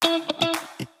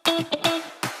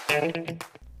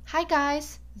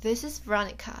guys, this is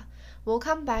Veronica.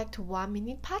 Welcome back to 1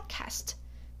 Minute Podcast.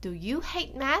 Do you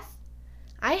hate math?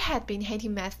 I had been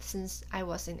hating math since I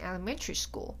was in elementary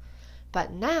school,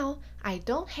 but now I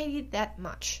don't hate it that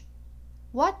much.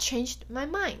 What changed my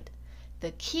mind?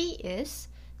 The key is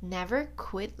never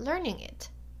quit learning it.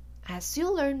 As you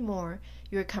learn more,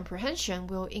 your comprehension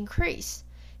will increase.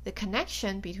 The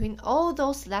connection between all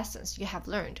those lessons you have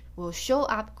learned will show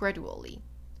up gradually.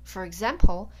 For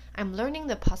example, I'm learning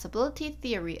the possibility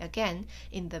theory again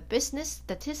in the business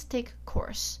statistics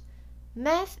course.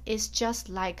 Math is just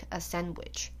like a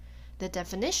sandwich. The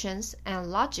definitions and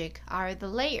logic are the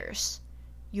layers.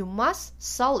 You must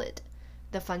solid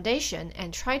the foundation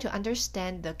and try to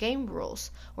understand the game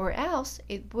rules, or else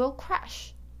it will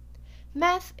crash.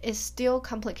 Math is still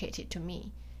complicated to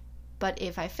me, but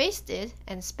if I faced it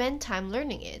and spend time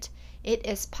learning it, it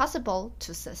is possible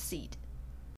to succeed.